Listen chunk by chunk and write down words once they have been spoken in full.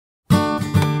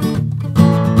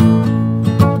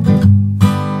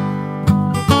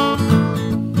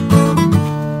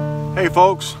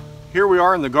folks, here we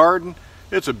are in the garden.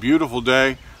 It's a beautiful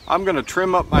day. I'm going to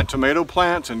trim up my tomato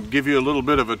plants and give you a little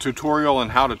bit of a tutorial on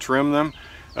how to trim them.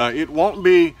 It won't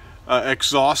be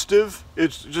exhaustive,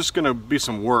 it's just going to be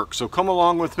some work. So come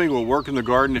along with me, we'll work in the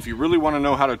garden. If you really want to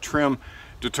know how to trim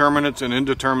determinate and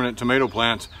indeterminate tomato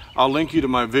plants, I'll link you to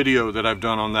my video that I've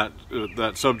done on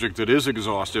that subject that is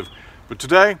exhaustive. But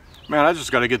today, man, I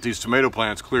just got to get these tomato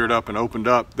plants cleared up and opened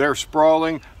up. They're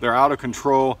sprawling, they're out of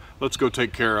control. Let's go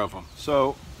take care of them.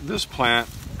 So this plant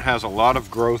has a lot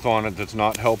of growth on it that's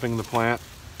not helping the plant.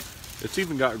 It's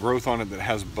even got growth on it that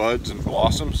has buds and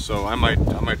blossoms, so I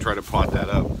might try to pot that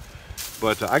up.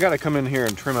 But I got to come in here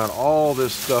and trim out all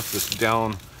this stuff that's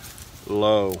down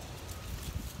low.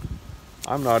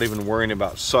 I'm not even worrying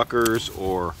about suckers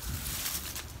or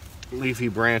leafy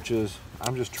branches.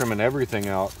 I'm just trimming everything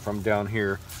out from down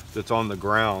here that's on the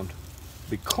ground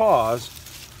because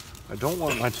I don't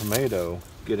want my tomato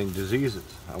getting diseases.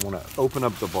 I want to open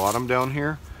up the bottom down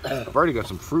here. I've already got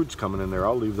some fruits coming in there.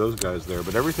 I'll leave those guys there,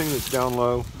 but everything that's down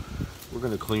low, we're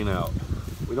going to clean out.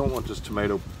 We don't want this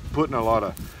tomato putting a lot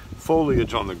of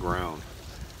foliage on the ground.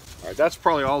 All right, that's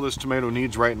probably all this tomato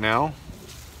needs right now.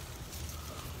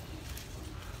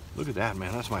 Look at that,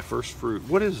 man. That's my first fruit.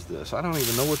 What is this? I don't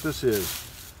even know what this is.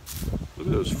 Look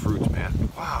at those fruits, man.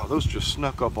 Wow, those just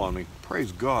snuck up on me.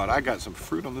 Praise God, I got some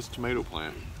fruit on this tomato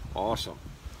plant. Awesome.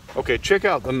 Okay, check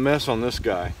out the mess on this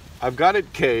guy. I've got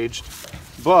it caged,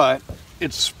 but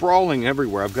it's sprawling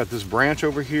everywhere. I've got this branch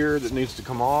over here that needs to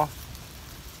come off.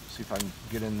 Let's see if I can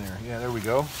get in there. Yeah, there we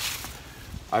go.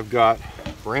 I've got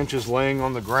branches laying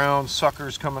on the ground,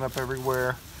 suckers coming up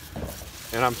everywhere.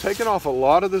 And I'm taking off a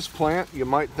lot of this plant. You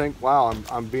might think, wow,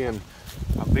 I'm being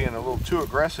a little too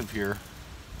aggressive here.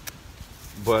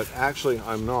 But actually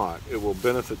I'm not. It will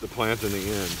benefit the plant in the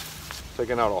end.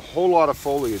 Taking out a whole lot of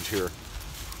foliage here.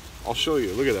 I'll show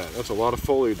you, look at that. That's a lot of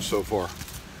foliage so far.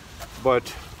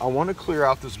 But I want to clear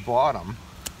out this bottom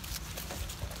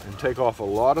and take off a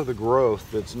lot of the growth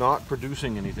that's not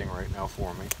producing anything right now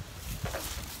for me.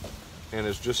 And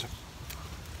is just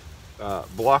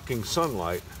blocking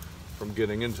sunlight from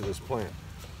getting into this plant.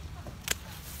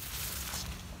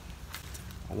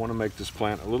 I want to make this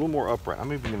plant a little more upright.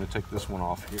 I'm even going to take this one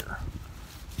off here.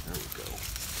 There we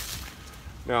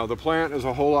go. Now the plant is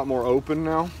a whole lot more open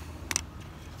now.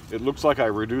 It looks like I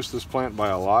reduced this plant by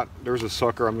a lot. There's a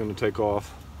sucker I'm going to take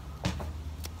off.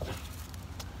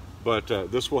 But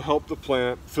this will help the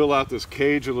plant fill out this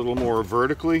cage a little more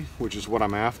vertically, which is what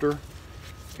I'm after,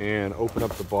 and open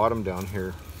up the bottom down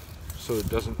here so it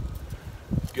doesn't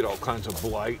get all kinds of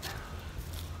blight.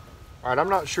 All right, I'm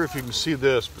not sure if you can see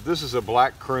this, but this is a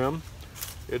black crim.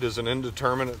 It is an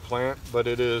indeterminate plant, but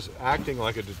it is acting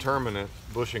like a determinate,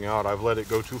 bushing out. I've let it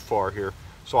go too far here.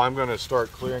 So I'm going to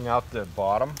start clearing out the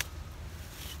bottom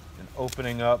and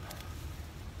opening up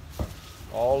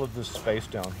all of this space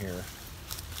down here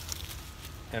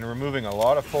and removing a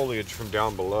lot of foliage from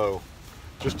down below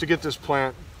just to get this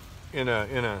plant in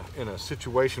a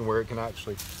situation where it can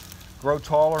actually grow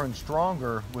taller and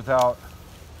stronger without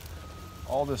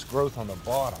all this growth on the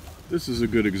bottom. This is a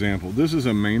good example. This is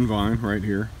a main vine right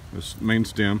here, this main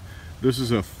stem. This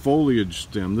is a foliage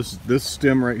stem. This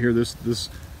stem right here, this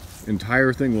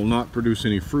entire thing will not produce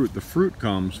any fruit. The fruit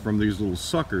comes from these little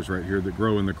suckers right here that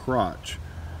grow in the crotch.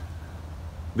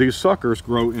 These suckers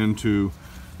grow into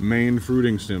main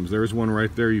fruiting stems. There's one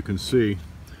right there you can see.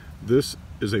 This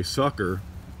is a sucker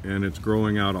and it's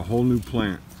growing out a whole new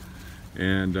plant.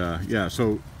 And yeah,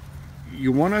 so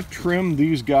you want to trim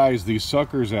these guys, these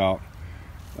suckers out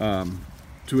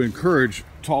to encourage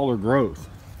taller growth.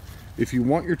 If you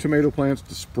want your tomato plants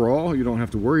to sprawl, you don't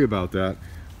have to worry about that.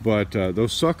 But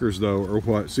those suckers though are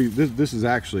what, see, this is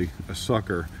actually a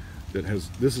sucker that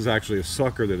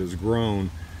has,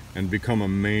 grown and become a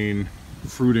main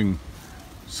fruiting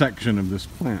section of this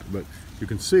plant. But you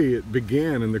can see it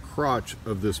began in the crotch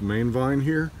of this main vine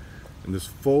here and this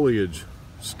foliage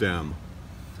stem.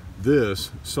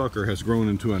 This sucker has grown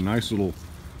into a nice little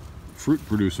fruit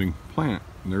producing plant,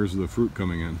 and there's the fruit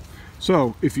coming in.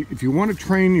 So if you want to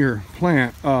train your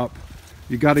plant up,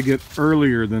 you got to get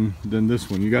earlier than this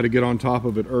one. You got to get on top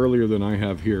of it earlier than I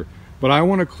have here. But I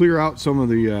want to clear out some of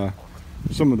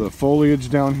the foliage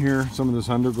down here, some of this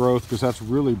undergrowth, because that's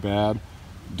really bad,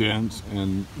 dense,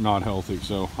 and not healthy.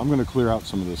 So I'm going to clear out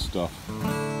some of this stuff.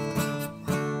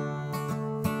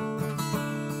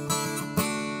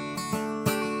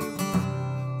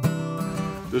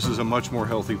 This is a much more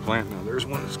healthy plant now. There's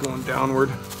one that's going downward.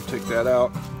 Take that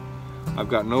out. I've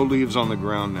got no leaves on the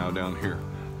ground now down here.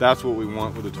 That's what we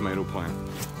want with a tomato plant.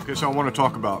 Okay, so I want to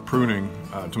talk about pruning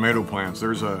tomato plants.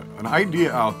 There's an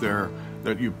idea out there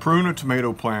that you prune a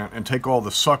tomato plant and take all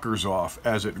the suckers off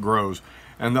as it grows.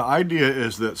 And the idea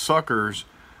is that suckers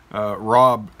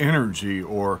rob energy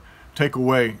or take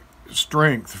away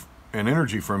strength and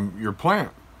energy from your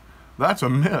plant. That's a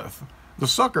myth. The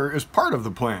sucker is part of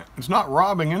the plant. It's not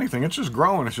robbing anything. It's just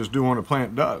growing. It's just doing what a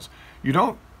plant does. You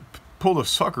don't pull the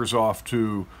suckers off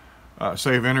to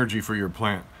save energy for your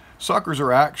plant. Suckers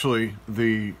are actually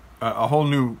a whole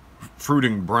new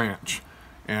fruiting branch,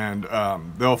 and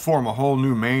they'll form a whole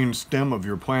new main stem of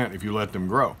your plant if you let them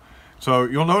grow. So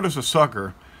you'll notice a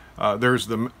sucker. There's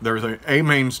a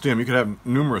main stem. You could have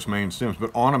numerous main stems, but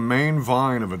on a main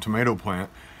vine of a tomato plant,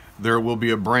 there will be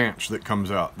a branch that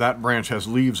comes out. That branch has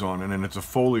leaves on it, and it's a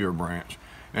foliar branch.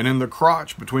 And in the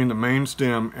crotch between the main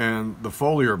stem and the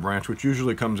foliar branch, which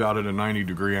usually comes out at a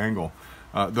 90-degree angle,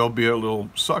 there'll be a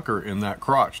little sucker in that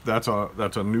crotch. That's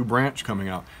a new branch coming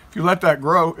out. If you let that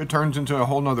grow, it turns into a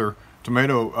whole nother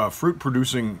tomato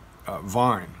fruit-producing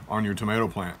vine on your tomato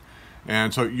plant.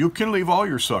 And so you can leave all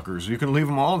your suckers. You can leave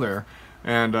them all there,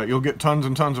 and you'll get tons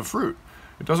and tons of fruit.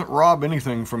 It doesn't rob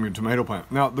anything from your tomato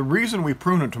plant. Now, the reason we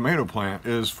prune a tomato plant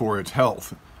is for its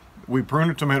health. We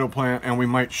prune a tomato plant, and we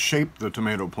might shape the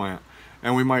tomato plant.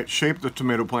 And we might shape the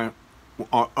tomato plant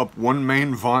up one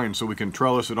main vine so we can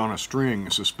trellis it on a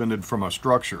string suspended from a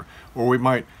structure. Or we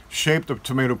might shape the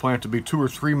tomato plant to be 2 or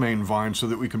 3 main vines so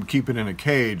that we can keep it in a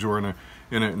cage or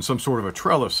in some sort of a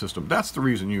trellis system. That's the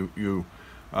reason you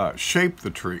shape the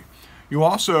tree. You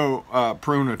also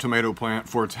prune a tomato plant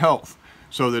for its health,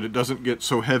 so that it doesn't get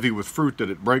so heavy with fruit that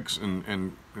it breaks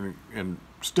and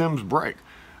stems break.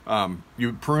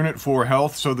 You prune it for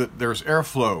health so that there's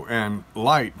airflow and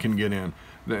light can get in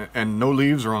and no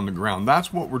leaves are on the ground.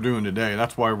 That's what we're doing today.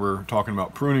 That's why we're talking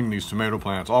about pruning these tomato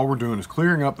plants. All we're doing is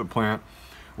clearing up the plant.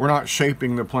 We're not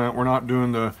shaping the plant. We're not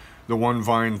doing the one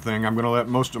vine thing. I'm going to let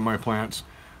most of my plants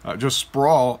just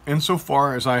sprawl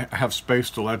insofar as I have space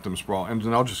to let them sprawl. And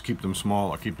then I'll just keep them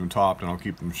small. I'll keep them topped and I'll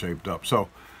keep them shaped up. So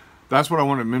that's what I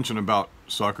want to mention about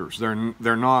suckers. They're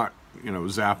not,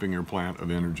 zapping your plant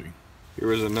of energy.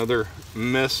 Here is another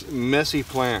messy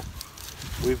plant.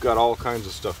 We've got all kinds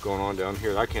of stuff going on down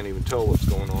here. I can't even tell what's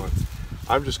going on.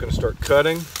 I'm just going to start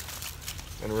cutting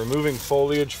and removing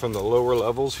foliage from the lower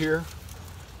levels here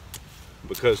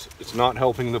because it's not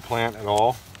helping the plant at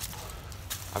all.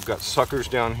 I've got suckers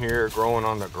down here growing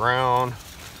on the ground.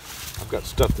 I've got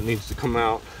stuff that needs to come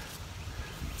out.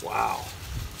 Wow.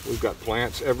 We've got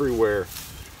plants everywhere.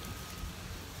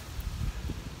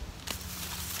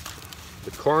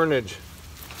 The carnage,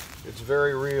 it's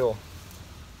very real.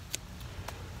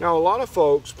 Now, a lot of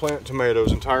folks plant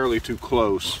tomatoes entirely too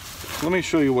close. Let me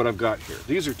show you what I've got here.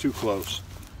 These are too close.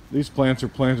 These plants are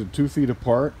planted 2 feet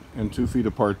apart and 2 feet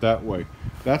apart that way.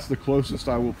 That's the closest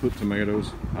I will put tomatoes.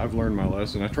 I've learned my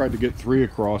lesson. I tried to get 3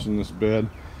 across in this bed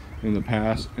in the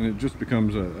past, and it just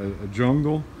becomes a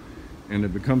jungle, and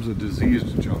it becomes a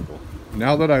diseased jungle.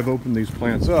 Now that I've opened these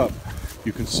plants up,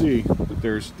 you can see that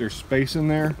there's space in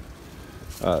there.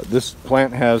 This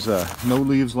plant has no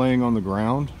leaves laying on the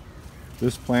ground.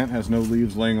 This plant has no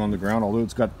leaves laying on the ground, although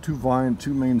it's got 2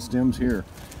 main stems here,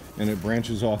 and it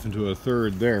branches off into a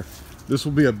 3rd there. This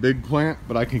will be a big plant,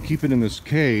 but I can keep it in this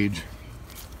cage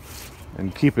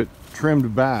and keep it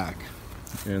trimmed back,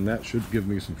 and that should give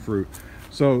me some fruit.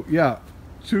 So yeah,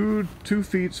 2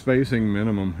 feet spacing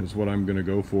minimum is what I'm going to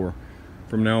go for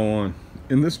from now on.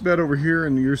 In this bed over here,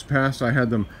 in the years past, I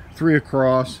had them 3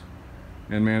 across,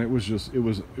 and man, it was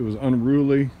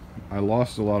unruly. I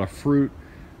lost a lot of fruit.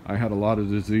 I had a lot of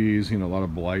disease, a lot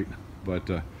of blight. But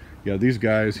yeah, these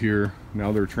guys here,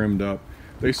 now they're trimmed up.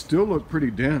 They still look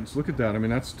pretty dense. Look at that. I mean,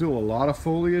 that's still a lot of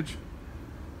foliage.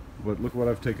 But look what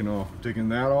I've taken off. I've taken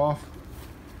that off.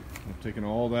 I've taken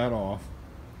all that off.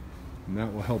 And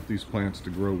that will help these plants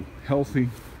to grow healthy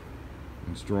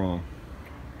and strong.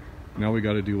 Now we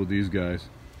got to deal with these guys.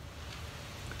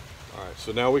 All right,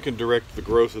 so now we can direct the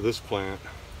growth of this plant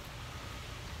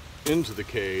into the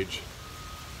cage,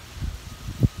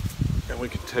 and we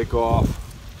can take off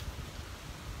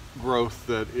growth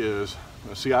that is,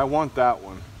 see, I want that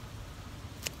one,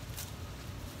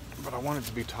 but I want it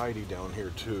to be tidy down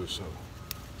here too.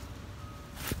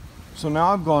 So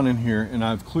now I've gone in here and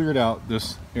I've cleared out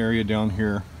this area down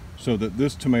here so that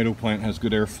this tomato plant has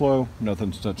good airflow,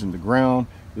 nothing's touching the ground.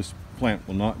 This plant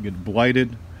will not get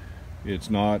blighted. It's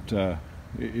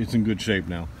in good shape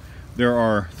now. There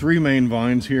are 3 main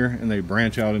vines here, and they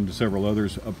branch out into several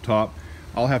others up top.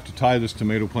 I'll have to tie this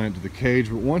tomato plant to the cage,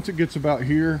 but once it gets about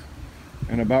here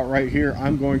and about right here,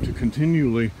 I'm going to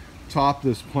continually top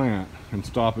this plant and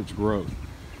stop its growth.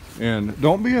 And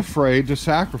don't be afraid to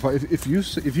sacrifice. If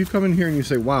you come in here and you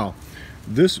say, wow,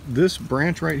 this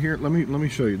branch right here, let me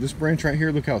show you. This branch right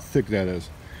here, look how thick that is.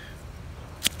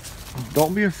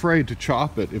 Don't be afraid to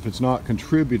chop it if it's not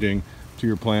contributing to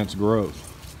your plant's growth.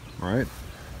 All right?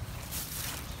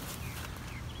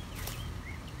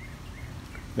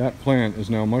 That plant is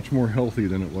now much more healthy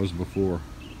than it was before.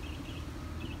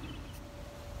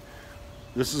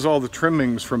 This is all the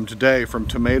trimmings from today from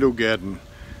tomato geddon,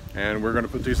 and we're going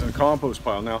to put these in a compost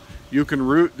pile. Now, you can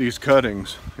root these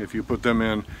cuttings if you put them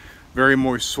in very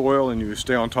moist soil and you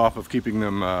stay on top of keeping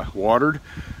them watered.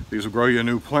 These will grow you a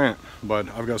new plant, but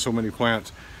I've got so many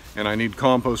plants and I need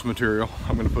compost material.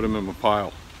 I'm going to put them in a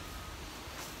pile.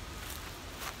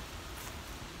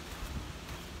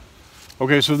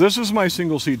 Okay, so this is my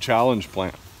single seed challenge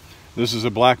plant. This is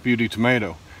a Black Beauty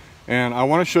tomato, and I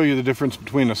want to show you the difference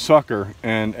between a sucker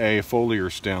and a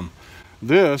foliar stem.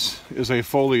 This is a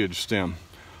foliage stem.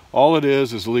 All it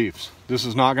is leaves. This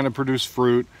is not going to produce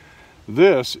fruit.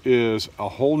 This is a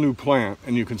whole new plant,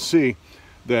 and you can see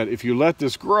that if you let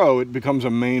this grow, it becomes a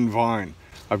main vine.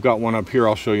 I've got one up here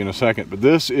I'll show you in a second, but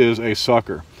this is a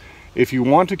sucker. If you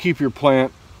want to keep your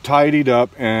plant tidied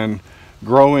up and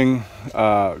growing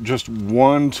just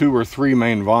 1, 2, or 3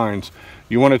 main vines,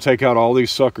 you want to take out all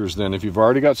these suckers. Then if you've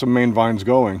already got some main vines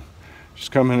going,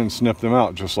 just come in and snip them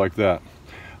out just like that.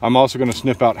 I'm also going to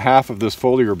snip out half of this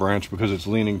foliar branch because it's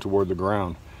leaning toward the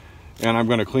ground. And I'm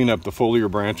going to clean up the foliar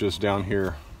branches down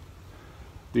here,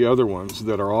 the other ones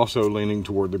that are also leaning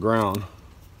toward the ground,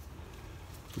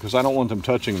 because I don't want them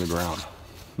touching the ground.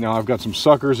 Now I've got some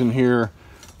suckers in here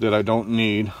that I don't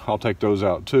need. I'll take those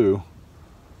out too.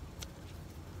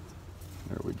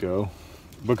 There we go.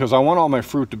 Because I want all my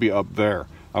fruit to be up there.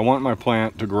 I want my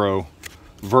plant to grow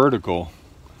vertical,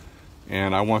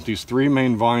 and I want these 3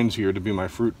 main vines here to be my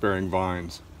fruit-bearing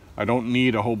vines. I don't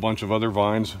need a whole bunch of other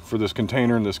vines for this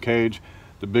container and this cage.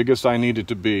 The biggest I need it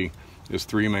to be is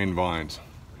 3 main vines.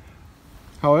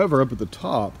 However, up at the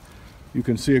top, you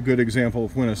can see a good example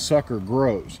of when a sucker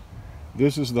grows.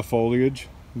 This is the foliage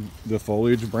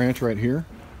branch right here.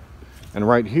 And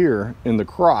right here in the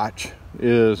crotch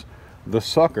is the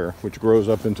sucker, which grows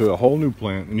up into a whole new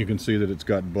plant, and you can see that it's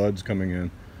got buds coming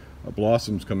in,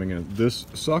 blossoms coming in. This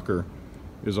sucker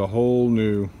is a whole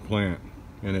new plant,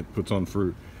 and it puts on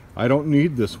fruit. I don't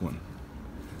need this one.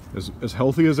 As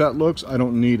healthy as that looks, I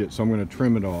don't need it, so I'm going to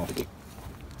trim it off.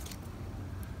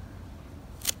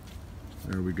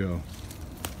 There we go.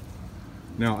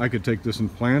 Now I could take this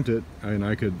and plant it, and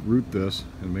I could root this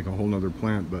and make a whole nother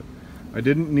plant, but I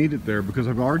didn't need it there because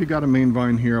I've already got a main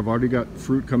vine here. I've already got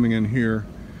fruit coming in here.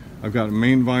 I've got a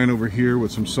main vine over here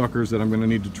with some suckers that I'm going to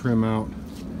need to trim out,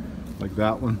 like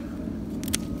that one.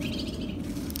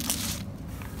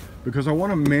 Because I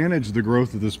want to manage the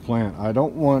growth of this plant. I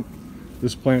don't want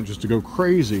this plant just to go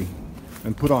crazy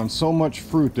and put on so much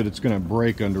fruit that it's going to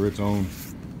break under its own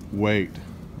weight.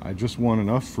 I just want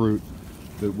enough fruit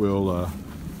that will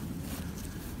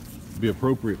be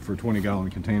appropriate for a 20-gallon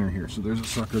container here. So there's a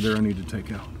sucker there I need to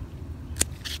take out.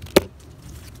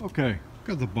 Okay,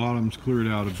 got the bottoms cleared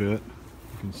out a bit.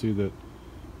 You can see that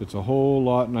it's a whole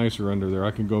lot nicer under there.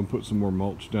 I can go and put some more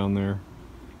mulch down there,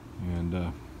 and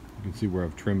you can see where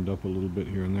I've trimmed up a little bit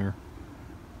here and there.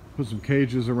 Put some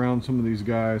cages around some of these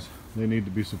guys. They need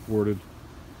to be supported,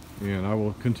 and I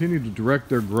will continue to direct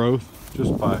their growth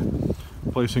just by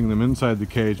placing them inside the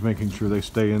cage, making sure they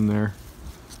stay in there.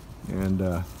 And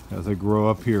as they grow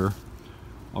up here,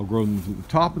 I'll grow them to the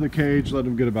top of the cage, let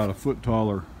them get about a foot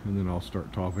taller, and then I'll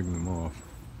start topping them off.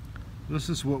 This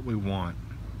is what we want.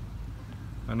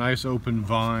 A nice open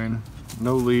vine,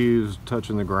 no leaves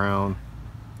touching the ground,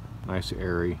 nice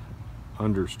airy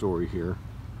understory here,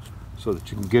 so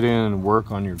that you can get in and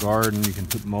work on your garden. You can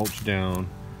put mulch down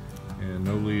and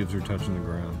no leaves are touching the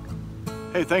ground.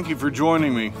 Hey, thank you for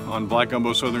joining me on Black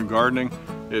Gumbo Southern Gardening.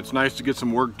 It's nice to get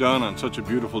some work done on such a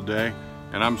beautiful day,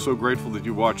 and I'm so grateful that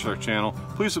you watched our channel.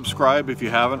 Please subscribe if you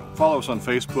haven't. Follow us on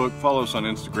Facebook, follow us on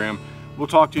Instagram. We'll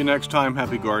talk to you next time.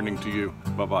 Happy gardening to you.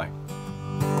 Bye-bye.